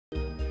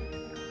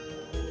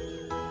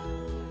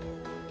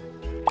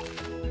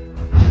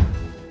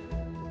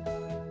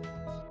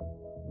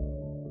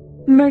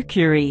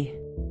Mercury.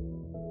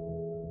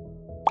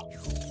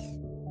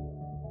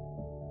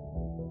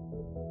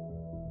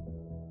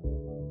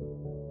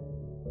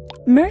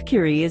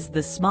 Mercury is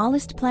the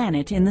smallest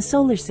planet in the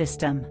solar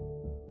system.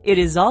 It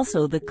is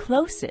also the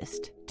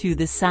closest to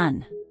the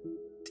Sun.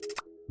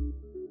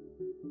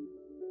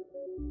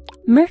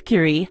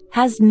 Mercury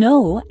has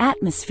no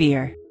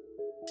atmosphere.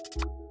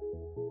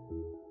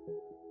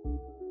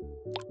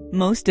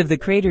 Most of the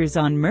craters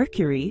on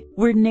Mercury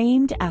were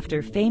named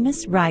after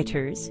famous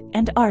writers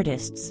and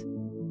artists.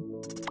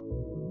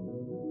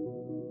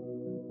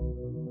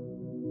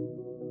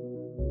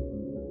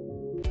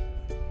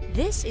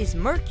 This is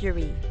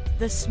Mercury,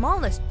 the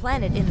smallest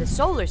planet in the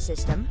solar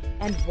system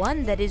and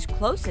one that is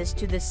closest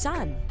to the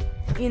Sun.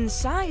 In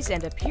size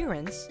and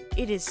appearance,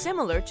 it is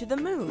similar to the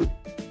Moon.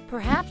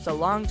 Perhaps a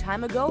long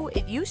time ago,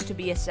 it used to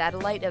be a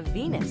satellite of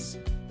Venus.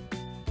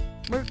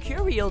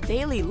 Mercurial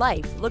daily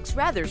life looks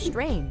rather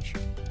strange.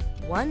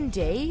 One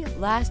day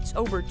lasts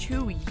over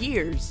 2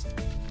 years.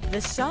 The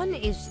Sun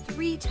is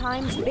 3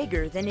 times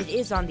bigger than it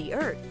is on the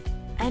Earth.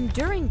 And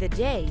during the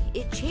day,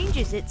 it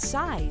changes its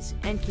size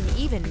and can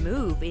even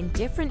move in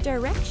different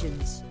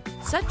directions.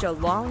 Such a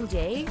long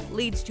day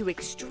leads to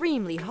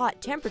extremely hot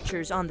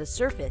temperatures on the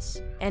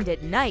surface, and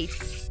at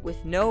night,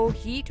 with no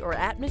heat or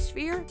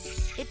atmosphere,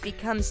 it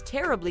becomes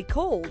terribly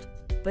cold.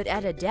 But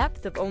at a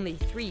depth of only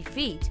 3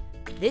 feet,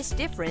 this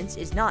difference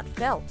is not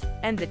felt,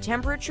 and the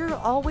temperature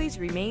always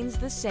remains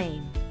the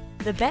same.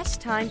 The best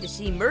time to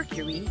see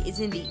Mercury is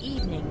in the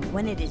evening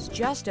when it is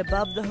just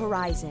above the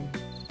horizon.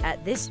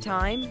 At this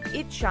time,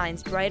 it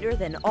shines brighter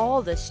than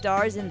all the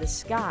stars in the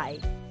sky,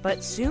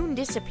 but soon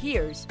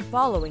disappears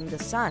following the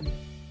Sun.